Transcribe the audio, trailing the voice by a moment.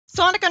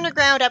Sonic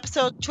Underground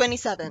Episode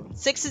 27,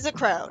 Six is a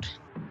Crowd.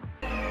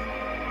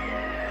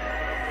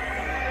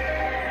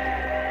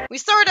 We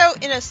start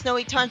out in a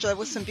snowy tundra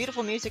with some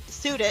beautiful music to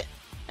suit it,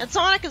 and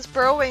Sonic is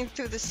burrowing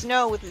through the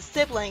snow with his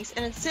siblings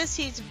and insists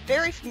he's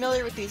very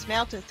familiar with these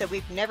mountains that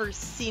we've never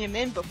seen him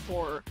in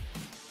before.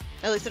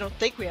 At least I don't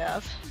think we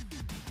have.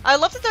 I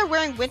love that they're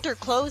wearing winter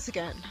clothes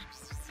again.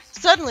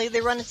 Suddenly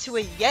they run into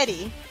a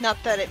Yeti, not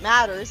that it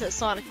matters as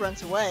Sonic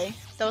runs away.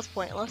 That was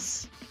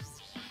pointless.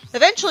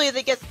 Eventually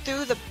they get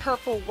through the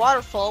purple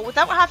waterfall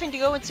without having to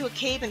go into a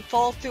cave and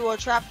fall through a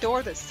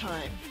trapdoor this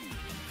time.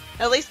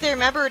 At least they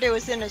remembered it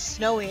was in a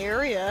snowy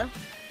area,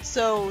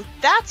 so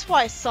that's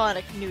why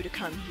Sonic knew to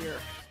come here.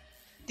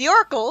 The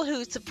Oracle,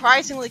 who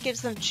surprisingly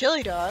gives them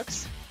chili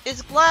dogs,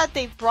 is glad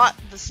they brought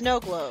the snow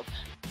globe.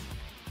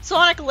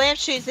 Sonic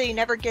lampshades that he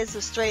never gives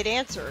a straight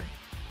answer.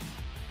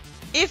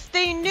 If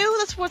they knew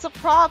this was a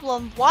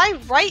problem, why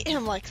write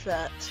him like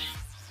that?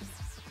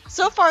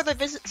 So far, their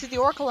visit to the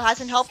Oracle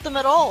hasn't helped them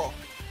at all.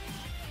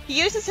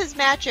 He uses his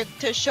magic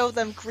to show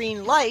them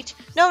green light,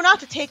 no, not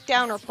to take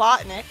down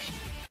Robotnik,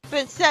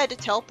 but instead to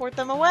teleport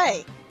them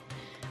away,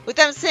 with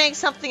them saying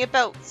something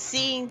about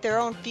seeing their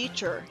own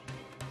future.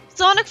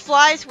 Sonic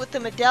flies with the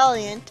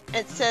medallion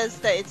and says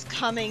that it's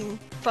coming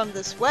from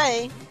this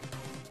way,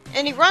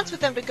 and he runs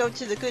with them to go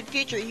to the good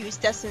future he was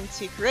destined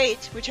to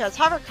create, which has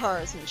hover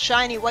cars and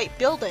shiny white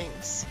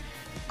buildings.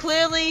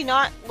 Clearly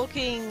not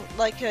looking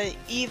like an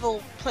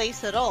evil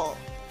place at all.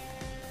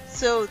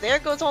 So there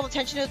goes all the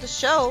tension of the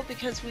show,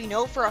 because we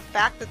know for a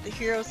fact that the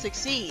heroes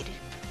succeed.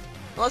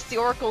 Unless the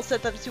Oracle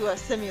sent them to a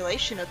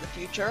simulation of the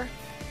future.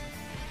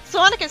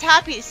 Sonic is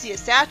happy to see a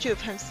statue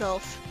of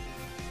himself,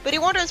 but he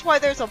wonders why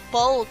there's a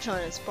bulge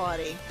on his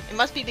body. It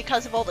must be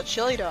because of all the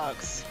chili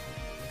dogs.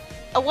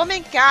 A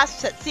woman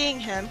gasps at seeing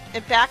him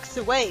and backs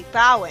away,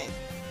 bowing.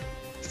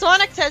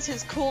 Sonic says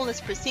his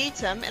coolness precedes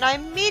him, and I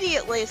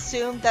immediately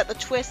assume that the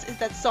twist is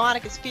that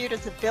Sonic is feared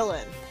as a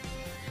villain.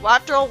 Well,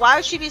 after all, why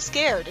would she be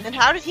scared, and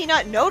how did he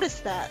not notice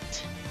that?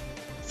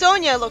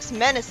 Sonia looks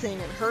menacing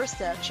in her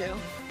statue.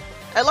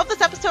 I love this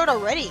episode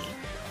already,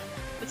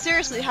 but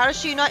seriously, how does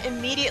she not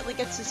immediately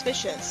get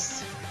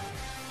suspicious?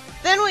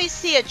 Then we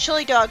see a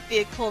chili dog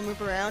vehicle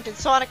move around, and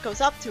Sonic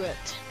goes up to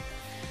it.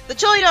 The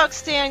chili dog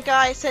stand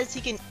guy says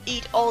he can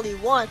eat all he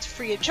wants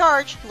free of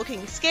charge,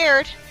 looking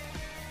scared.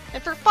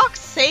 And for fuck's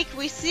sake,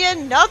 we see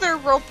another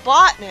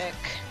Robotnik!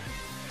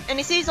 And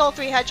he sees all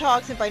three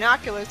hedgehogs in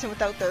binoculars and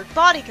without their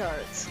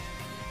bodyguards.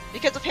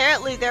 Because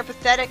apparently they're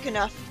pathetic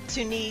enough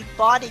to need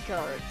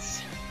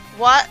bodyguards.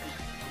 What?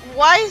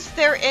 Why is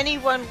there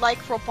anyone like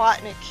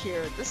Robotnik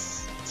here?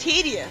 This is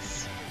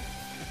tedious.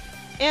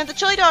 And the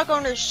chili dog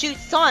owner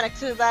shoots Sonic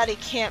so that he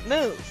can't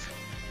move.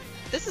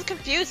 This is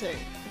confusing.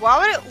 Why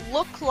would it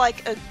look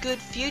like a good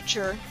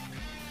future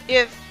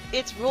if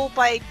it's ruled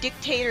by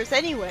dictators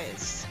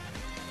anyways?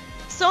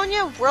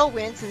 Sonia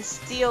whirlwinds and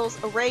steals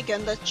a ray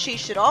gun that she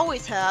should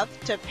always have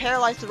to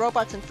paralyze the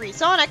robots and free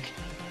Sonic,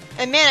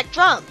 and Manic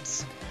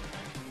drums.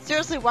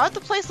 Seriously, why would the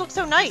place look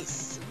so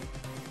nice?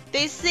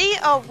 They see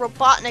a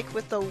Robotnik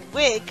with a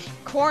wig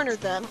corner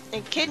them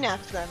and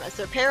kidnap them as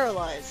they're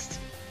paralyzed.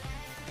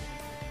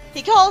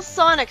 He calls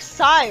Sonic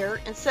sire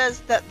and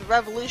says that the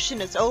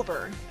revolution is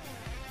over.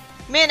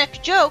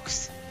 Manic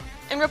jokes,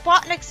 and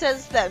Robotnik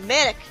says that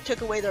Manic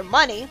took away their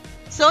money,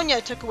 Sonia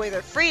took away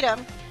their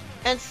freedom,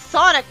 and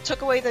Sonic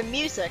took away the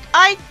music.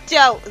 I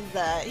doubt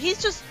that.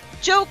 He's just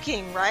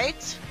joking,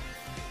 right?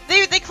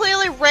 They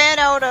clearly ran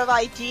out of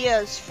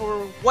ideas for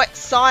what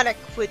Sonic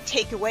would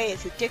take away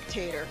as a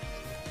dictator.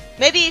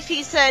 Maybe if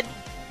he said,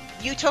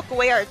 you took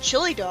away our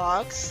chili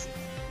dogs.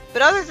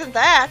 But other than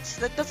that,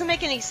 that doesn't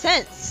make any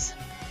sense.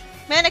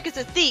 Manic is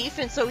a thief,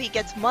 and so he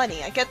gets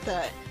money. I get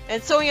that.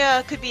 And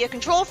Sonia could be a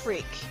control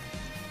freak.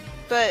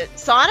 But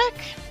Sonic?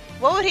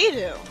 What would he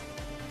do?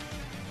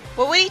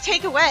 What would he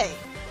take away?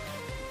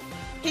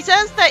 He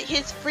says that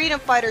his freedom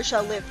fighters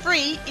shall live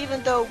free,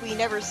 even though we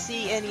never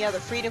see any other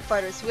freedom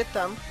fighters with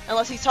them,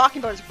 unless he's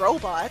talking about his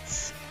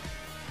robots.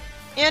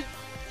 And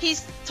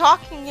he's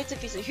talking as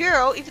if he's a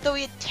hero, even though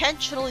he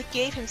intentionally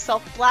gave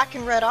himself black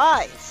and red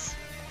eyes.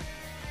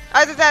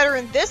 Either that, or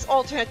in this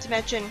alternate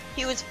dimension,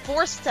 he was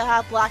forced to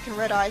have black and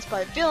red eyes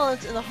by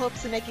villains in the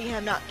hopes of making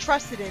him not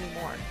trusted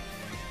anymore.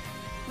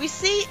 We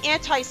see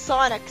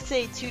Anti-Sonic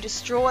say to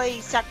destroy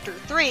Sector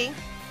 3,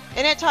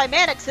 and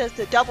Anti-Manic says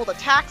to double the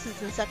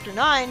taxes in Sector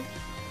 9,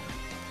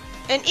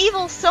 and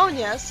Evil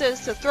Sonia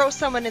says to throw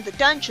someone in the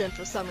dungeon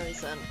for some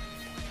reason.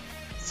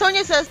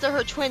 Sonia says that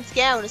her twin's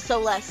gown is so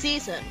last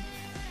season.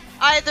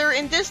 Either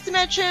in this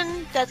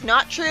dimension, that's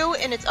not true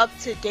and it's up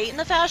to date in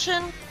the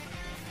fashion,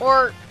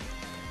 or,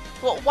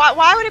 well,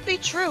 why would it be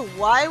true?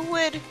 Why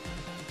would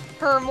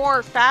her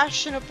more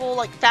fashionable,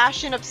 like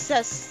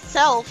fashion-obsessed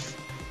self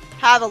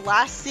have a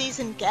last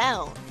season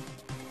gown?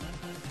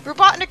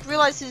 Robotnik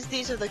realizes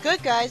these are the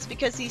good guys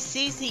because he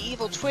sees the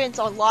evil twins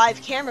on live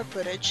camera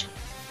footage.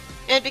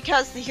 And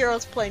because the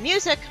heroes play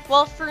music,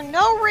 well, for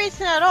no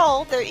reason at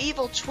all, their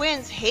evil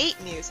twins hate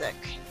music.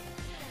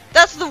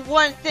 That's the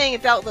one thing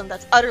about them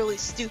that's utterly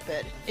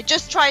stupid. It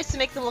just tries to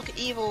make them look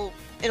evil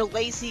in a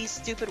lazy,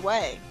 stupid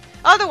way.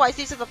 Otherwise,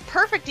 these are the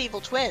perfect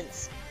evil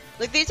twins.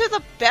 Like, these are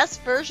the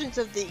best versions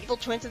of the evil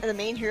twins and the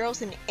main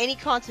heroes in any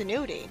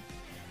continuity.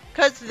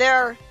 Because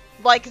they're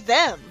like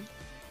them.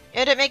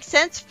 And it makes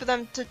sense for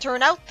them to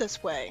turn out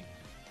this way.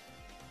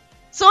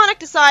 Sonic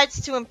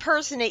decides to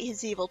impersonate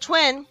his evil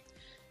twin,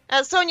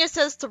 as Sonia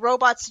says the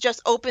robots to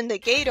just open the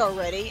gate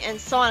already,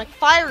 and Sonic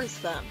fires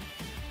them.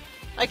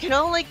 I can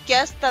only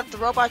guess that the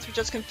robots were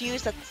just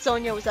confused that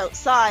Sonia was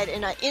outside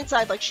and not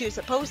inside like she was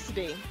supposed to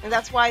be, and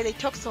that's why they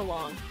took so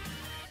long.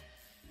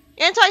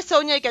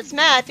 Anti-Sonia gets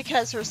mad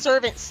because her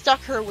servant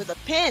stuck her with a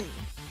pin.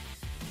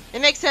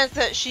 It makes sense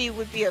that she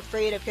would be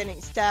afraid of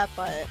getting stabbed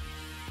by it.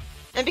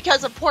 And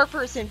because a poor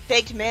person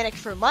begged Manic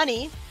for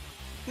money,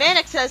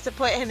 Manic says to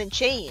put him in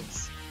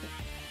chains.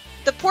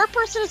 The poor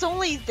person is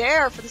only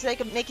there for the sake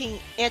of making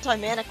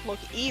Anti-Manic look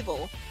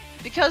evil,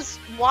 because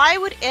why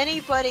would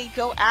anybody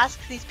go ask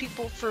these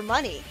people for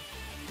money?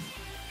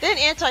 Then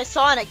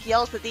Anti-Sonic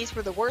yells that these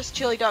were the worst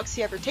chili dogs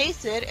he ever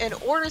tasted and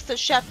orders the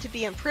chef to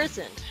be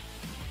imprisoned.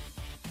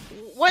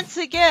 Once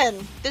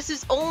again, this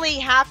is only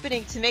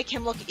happening to make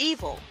him look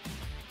evil.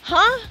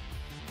 Huh?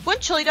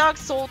 Wouldn't chili dogs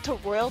sold to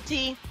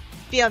royalty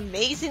be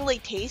amazingly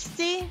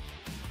tasty?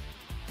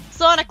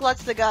 Sonic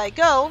lets the guy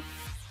go,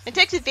 and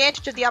takes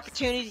advantage of the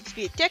opportunity to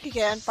be a dick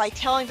again by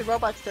telling the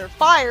robots they're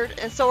fired,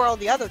 and so are all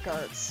the other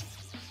guards.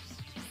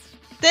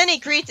 Then he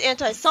greets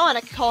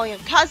Anti-Sonic, calling him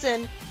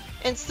cousin,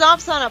 and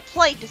stomps on a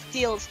plate to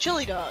steal his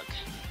chili dog.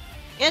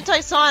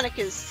 Anti-Sonic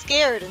is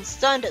scared and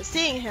stunned at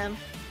seeing him,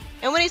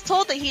 and when he's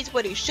told that he's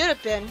what he should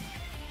have been,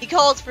 he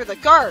calls for the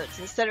guards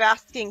instead of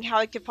asking how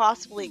he could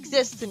possibly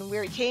exist and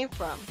where he came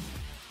from.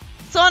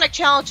 Sonic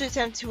challenges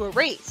him to a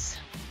race.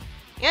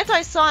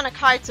 Anti-Sonic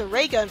hides a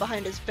ray gun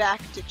behind his back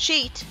to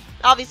cheat,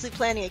 obviously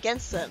planning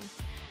against him.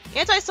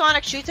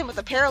 Anti-Sonic shoots him with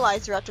a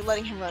paralyzer after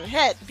letting him run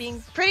ahead,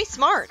 being pretty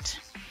smart.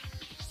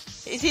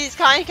 He's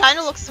kind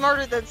of looks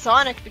smarter than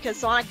Sonic because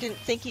Sonic didn't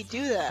think he'd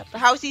do that,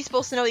 but how is he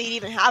supposed to know he'd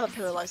even have a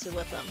paralyzer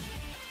with him?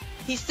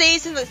 He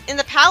stays in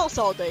the palace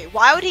all day.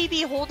 Why would he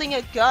be holding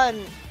a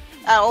gun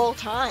at all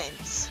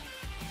times?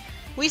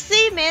 We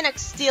see Manic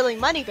stealing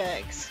money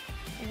bags.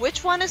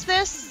 Which one is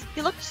this?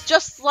 He looks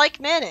just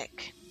like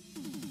Manic.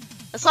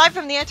 Aside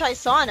from the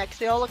Anti-Sonic,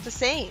 they all look the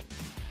same.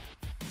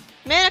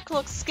 Manic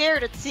looks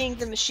scared at seeing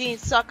the machine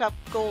suck up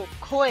gold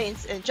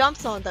coins and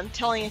jumps on them,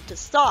 telling it to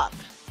stop.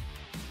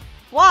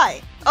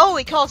 Why? Oh,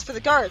 he calls for the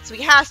guards, so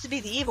he has to be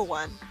the evil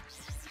one.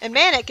 And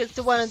Manic is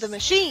the one in the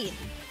machine.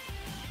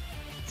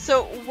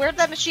 So where'd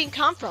that machine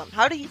come from?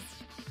 How'd he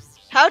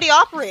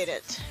operate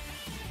it?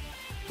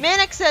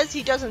 Manic says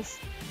he doesn't.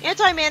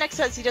 Anti-Manic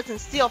says he doesn't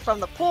steal from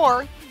the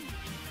poor.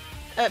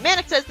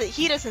 Manic says that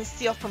he doesn't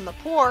steal from the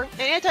poor,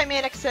 and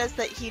Anti-Manic says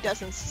that he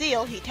doesn't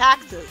steal, he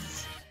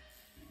taxes.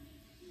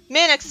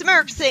 Manic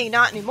smirks, saying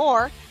not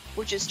anymore,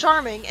 which is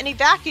charming, and he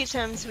vacuums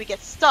him so he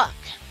gets stuck.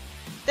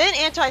 Then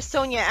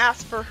Anti-Sonia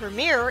asks for her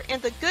mirror,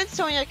 and the good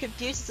Sonia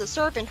confuses the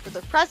servant for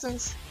their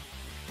presence,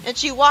 and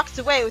she walks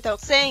away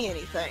without saying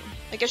anything.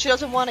 I guess she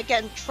doesn't want to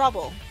get in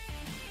trouble.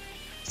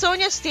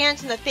 Sonia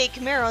stands in the fake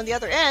mirror on the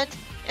other end,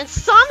 and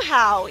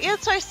somehow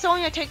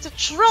Anti-Sonia takes 1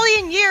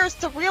 trillion years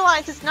to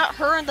realize it's not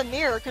her in the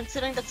mirror,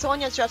 considering that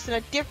Sonia's dressed in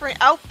a different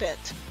outfit.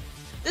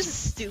 This is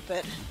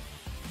stupid.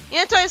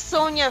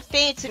 Anti-Sonia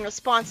faints in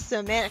response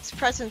to Manic's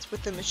presence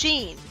with the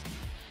machine.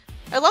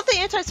 I love that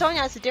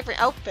Anti-Sonia has a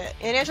different outfit,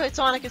 and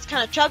Anti-Sonic is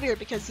kind of chubbier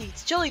because he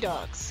eats chili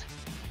dogs.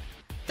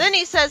 Then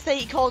he says that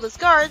he called his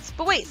guards,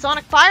 but wait,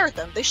 Sonic fired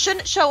them. They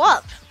shouldn't show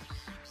up.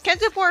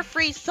 Kentobor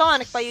frees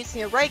Sonic by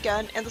using a ray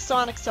gun, and the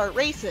Sonics start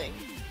racing.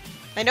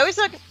 I know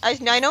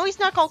he's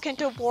not called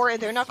Kentobor,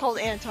 and they're not called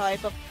Anti,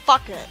 but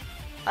fuck it.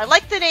 I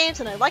like the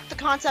names, and I like the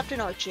concept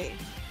in Archie.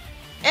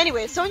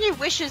 Anyway, Sonia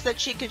wishes that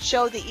she could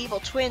show the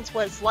evil twins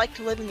what it's like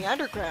to live in the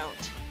underground.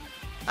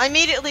 I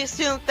immediately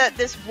assumed that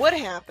this would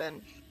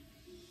happen.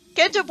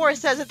 Kentobor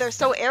says that they're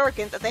so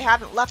arrogant that they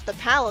haven't left the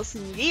palace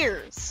in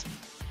years.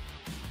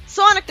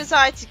 Sonic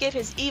decides to give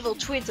his evil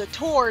twins a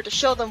tour to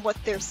show them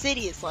what their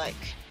city is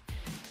like.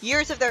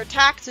 Years of their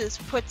taxes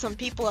put some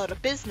people out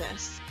of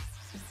business.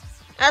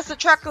 As the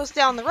truck goes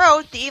down the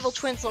road, the evil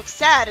twins look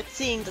sad at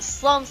seeing the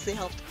slums they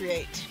helped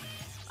create.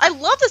 I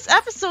love this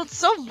episode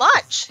so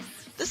much!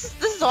 This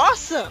is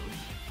awesome!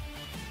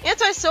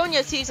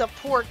 Anti-Sonia sees a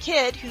poor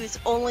kid who's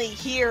only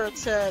here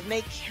to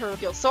make her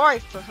feel sorry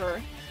for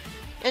her,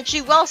 and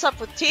she wells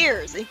up with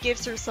tears and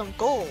gives her some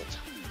gold.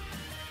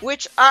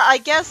 Which, I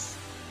guess,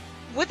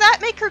 would that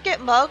make her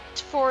get mugged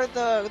for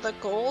the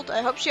gold?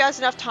 I hope she has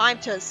enough time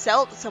to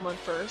sell it to someone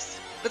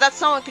first, but that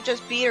someone could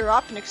just beat her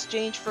up in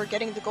exchange for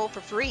getting the gold for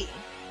free.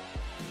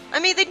 I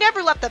mean, they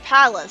never left the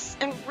palace,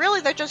 and really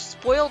they're just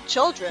spoiled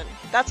children,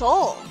 that's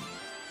all.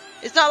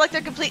 It's not like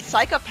they're complete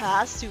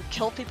psychopaths who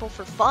kill people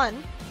for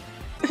fun.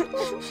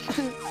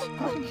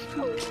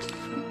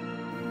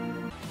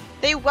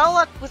 They well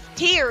up with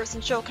tears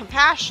and show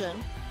compassion,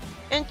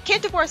 and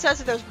Kentobor says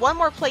that there's one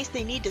more place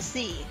they need to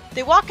see.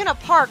 They walk in a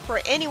park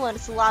where anyone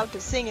is allowed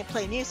to sing and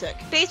play music,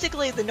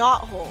 basically the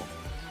knothole.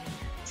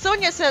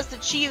 Sonia says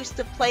that she used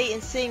to play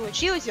and sing when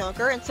she was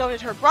younger, and so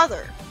did her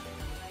brother.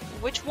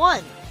 which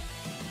one?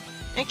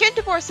 And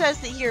Kintobor says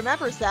that he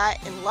remembers that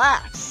and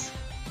laughs.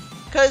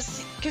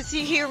 Cause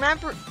he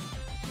remembers...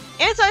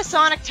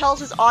 Anti-Sonic tells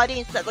his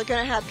audience that they're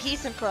gonna have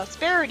peace and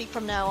prosperity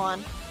from now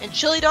on, and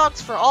chili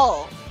dogs for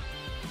all.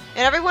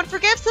 And everyone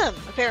forgives him,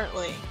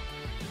 apparently.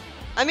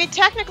 I mean,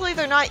 technically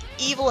they're not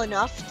evil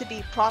enough to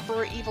be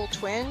proper evil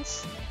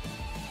twins.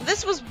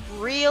 This was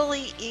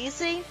really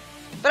easy,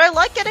 but I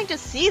like getting to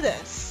see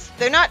this.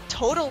 They're not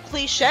total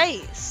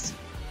cliches.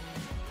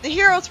 The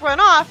heroes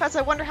run off as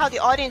I wonder how the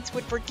audience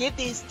would forgive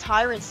these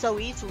tyrants so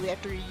easily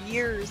after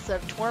years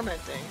of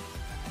tormenting.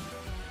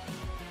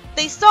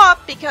 They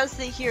stop because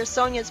they hear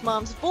Sonia's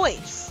mom's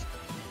voice.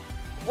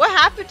 What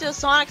happened to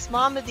Sonic's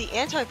mom in the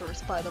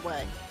Antiverse, by the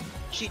way?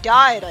 She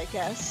died, I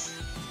guess.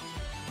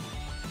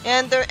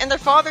 And their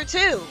father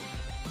too.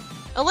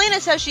 Elena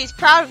says she's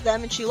proud of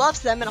them and she loves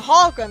them, and a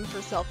hologram of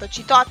herself that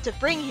she thought to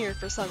bring here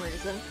for some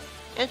reason.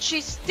 And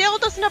she still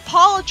doesn't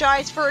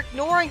apologize for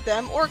ignoring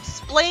them or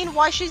explain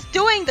why she's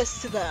doing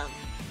this to them.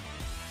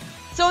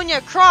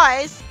 Sonia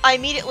cries. I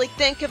immediately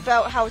think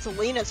about how it's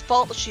Elena's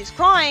fault that she's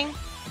crying,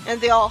 and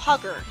they all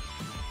hug her.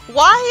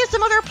 Why is the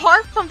mother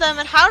apart from them,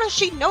 and how does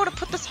she know to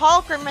put this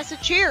hologram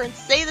message here and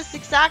say this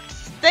exact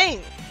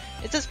thing?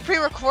 Is this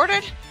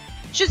pre-recorded?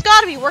 She's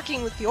gotta be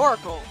working with the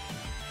Oracle.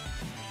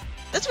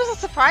 This was a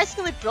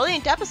surprisingly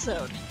brilliant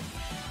episode.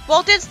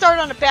 Well, it did start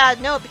on a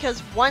bad note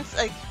because once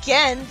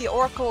again, the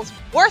Oracle is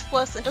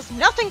worthless and does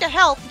nothing to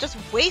help and just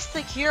wastes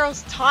the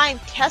heroes' time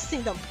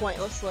testing them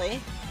pointlessly.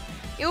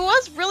 It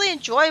was really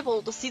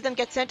enjoyable to see them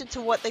get sent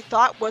into what they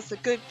thought was the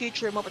good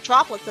future of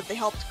Mobotropolis that they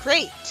helped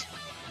create.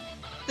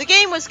 The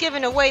game was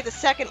given away the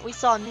second we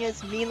saw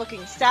Mia's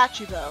mean-looking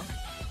statue though.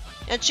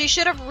 And she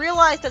should have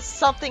realized that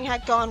something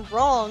had gone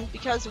wrong,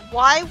 because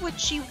why would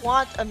she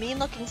want a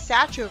mean-looking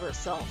statue of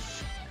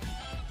herself?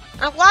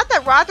 I'm glad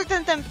that rather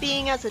than them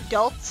being as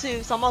adults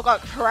who somehow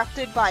got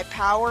corrupted by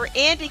power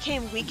and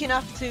became weak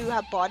enough to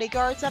have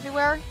bodyguards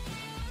everywhere,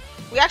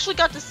 we actually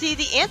got to see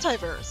the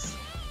Antiverse.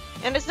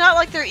 And it's not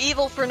like they're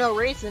evil for no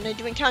reason and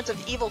doing tons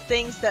of evil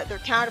things that their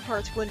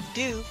counterparts wouldn't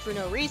do for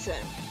no reason.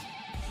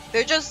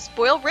 They're just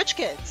spoiled rich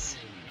kids.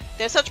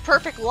 They have such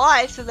perfect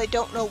lives that they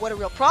don't know what a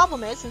real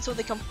problem is, and so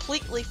they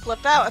completely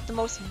flip out at the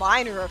most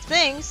minor of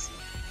things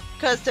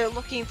because they're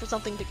looking for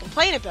something to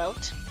complain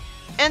about.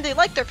 And they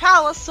like their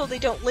palace, so they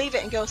don't leave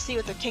it and go see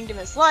what their kingdom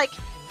is like,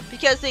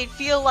 because they'd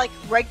feel like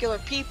regular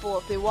people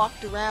if they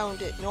walked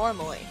around it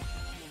normally.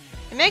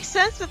 It makes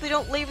sense that they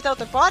don't leave without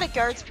their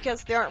bodyguards,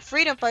 because they aren't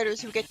freedom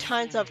fighters who get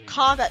tons of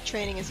combat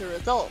training as a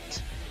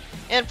result.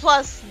 And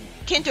plus,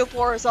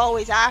 Kintobor is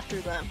always after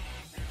them.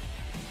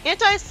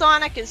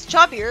 Anti-Sonic is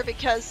chubbier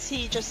because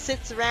he just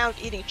sits around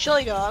eating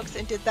chili dogs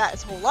and did that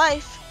his whole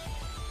life.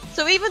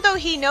 So even though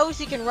he knows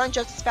he can run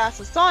just as fast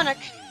as Sonic,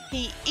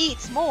 he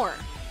eats more.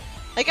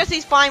 I guess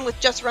he's fine with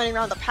just running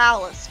around the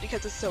palace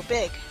because it's so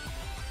big.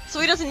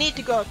 So he doesn't need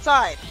to go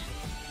outside.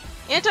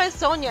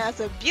 Anti-Sonia has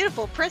a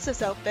beautiful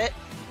princess outfit,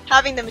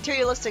 having the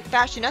materialistic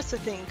fashionista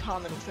thing in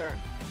common with her.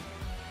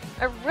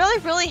 I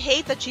really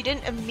hate that she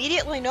didn't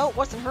immediately know it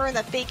wasn't her in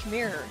that fake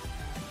mirror.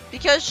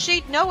 Because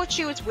she'd know what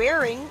she was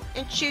wearing,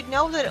 and she'd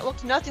know that it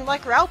looked nothing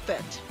like her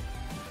outfit.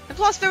 And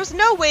plus, there was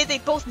no way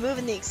they'd both move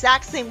in the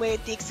exact same way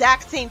at the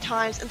exact same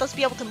times and thus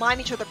be able to mime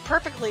each other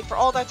perfectly for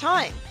all that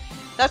time.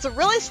 That's a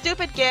really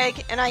stupid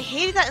gag, and I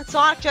hated that in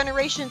Sonic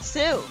Generations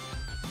too.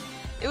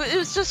 It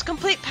was just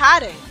complete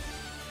padding.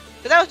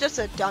 But that was just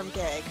a dumb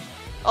gag.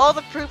 All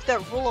the proof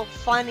that rule of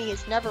funny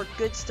is never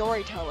good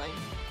storytelling.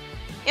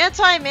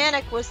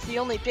 Anti-Manic was the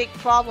only big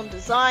problem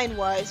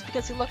design-wise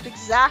because he looked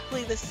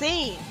exactly the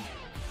same,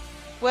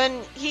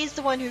 when he's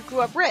the one who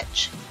grew up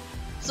rich.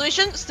 So he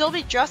shouldn't still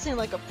be dressing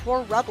like a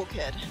poor rebel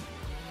kid.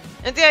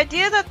 And the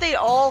idea that they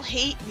all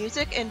hate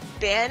music and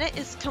ban it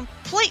is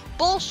complete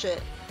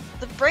bullshit.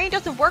 The brain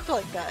doesn't work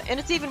like that, and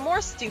it's even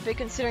more stupid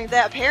considering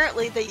that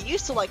apparently they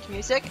used to like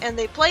music and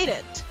they played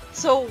it.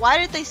 So why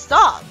did they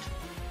stop?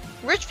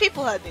 Rich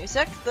people had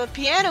music, the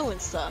piano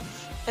and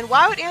stuff. And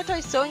why would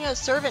Anti-Sonia's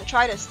servant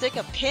try to stick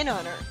a pin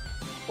on her?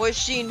 Was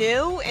she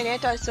new and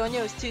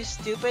Anti-Sonia was too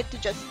stupid to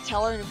just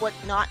tell her what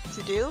not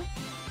to do?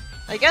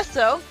 I guess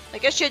so. I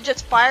guess she had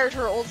just fired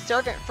her old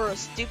servant for a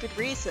stupid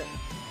reason.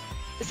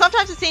 But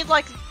sometimes it seemed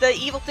like the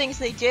evil things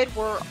they did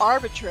were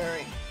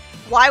arbitrary.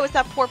 Why was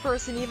that poor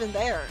person even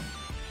there?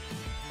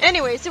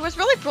 Anyways, it was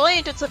really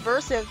brilliant and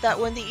subversive that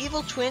when the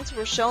evil twins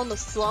were shown the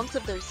slums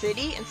of their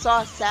city and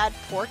saw a sad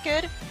poor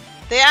kid,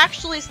 they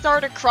actually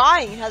started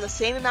crying and had the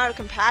same amount of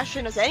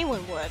compassion as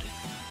anyone would.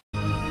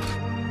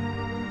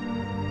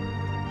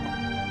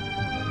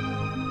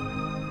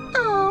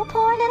 Oh,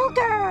 poor little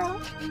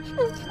girl.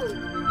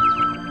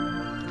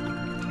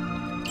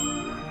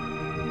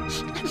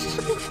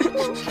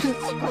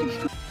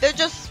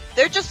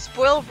 They're just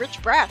spoiled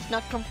rich brats,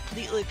 not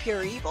completely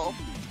pure evil.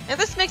 And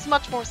this makes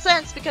much more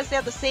sense because they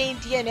have the same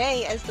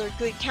DNA as their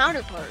good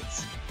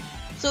counterparts.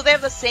 So they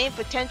have the same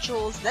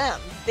potential as them.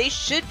 They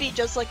should be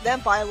just like them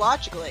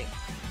biologically.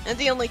 And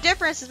the only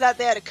difference is that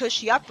they had a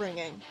cushy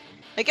upbringing.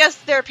 I guess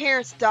their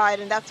parents died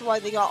and that's why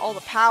they got all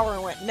the power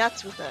and went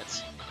nuts with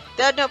it.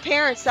 They had no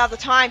parents to have the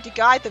time to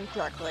guide them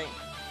correctly.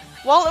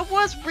 While it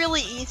was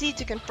really easy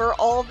to convert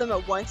all of them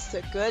at once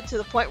to good to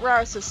the point where I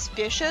was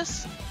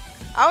suspicious,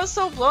 I was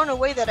so blown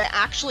away that it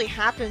actually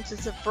happened to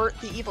subvert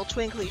the evil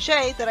twin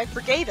cliche that I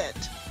forgave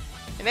it.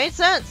 It made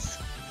sense.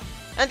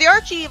 And the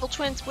archie-evil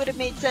twins would have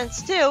made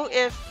sense too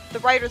if the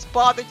writers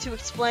bothered to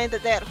explain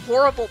that they had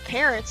horrible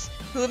parents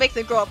who would make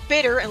them grow up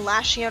bitter and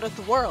lashing out at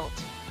the world.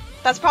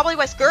 That's probably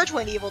why Scourge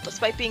went evil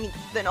despite being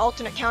an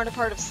alternate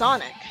counterpart of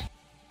Sonic.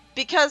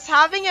 Because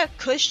having a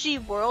cushy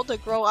world to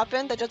grow up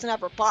in that doesn't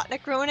have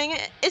Robotnik ruining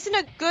it isn't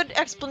a good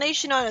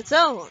explanation on its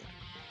own.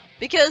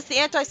 Because the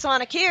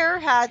anti-Sonic here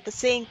had the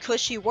same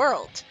cushy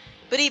world,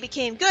 but he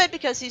became good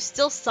because he's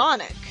still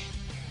Sonic.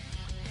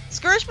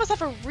 Scourge must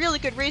have a really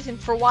good reason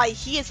for why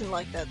he isn't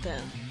like that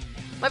then.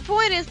 My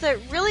point is that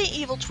really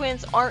evil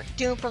twins aren't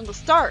doomed from the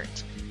start.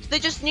 They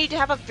just need to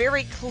have a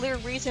very clear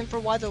reason for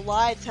why their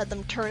lives had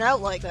them turn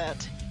out like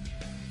that.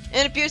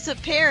 And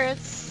abusive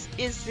parents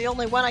is the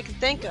only one I can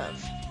think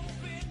of.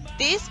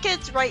 These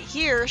kids right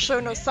here show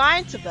no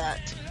signs of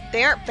that.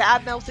 They aren't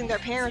bad-mouthing their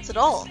parents at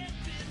all.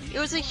 It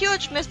was a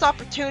huge missed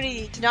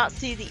opportunity to not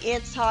see the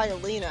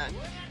anti-Alina.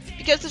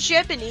 Because if she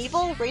had been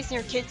evil, raising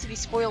her kids to be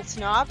spoiled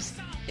snobs,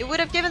 it would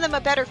have given them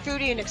a better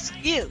Fruitian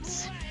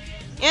excuse.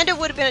 And it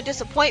would have been a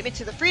disappointment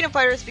to the Freedom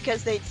Fighters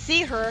because they'd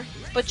see her,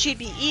 but she'd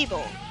be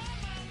evil.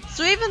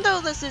 So even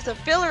though this is a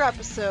filler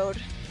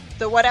episode,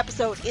 though what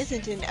episode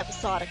isn't an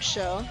episodic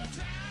show,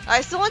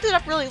 I still ended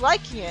up really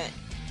liking it,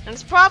 and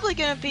it's probably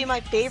going to be my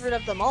favorite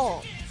of them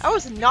all. I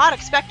was not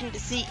expecting to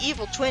see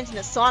evil twins in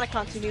a Sonic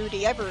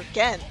continuity ever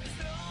again.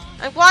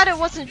 I'm glad it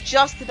wasn't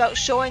just about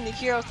showing the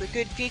heroes the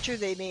good feature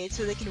they made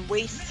so they can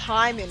waste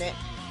time in it,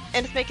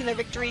 and it's making their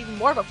victory even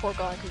more of a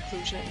foregone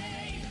conclusion.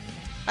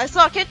 I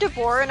saw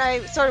Kintobor and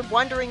I started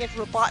wondering if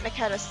Robotnik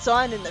had a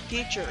son in the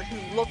future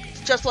who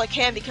looked just like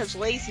him because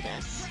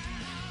laziness.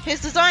 His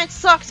design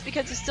sucks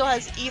because he still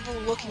has evil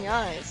looking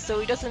eyes, so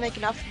he doesn't make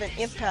enough of an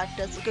impact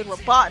as a good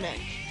Robotnik.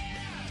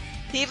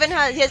 He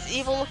has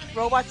evil looking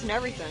robots and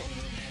everything.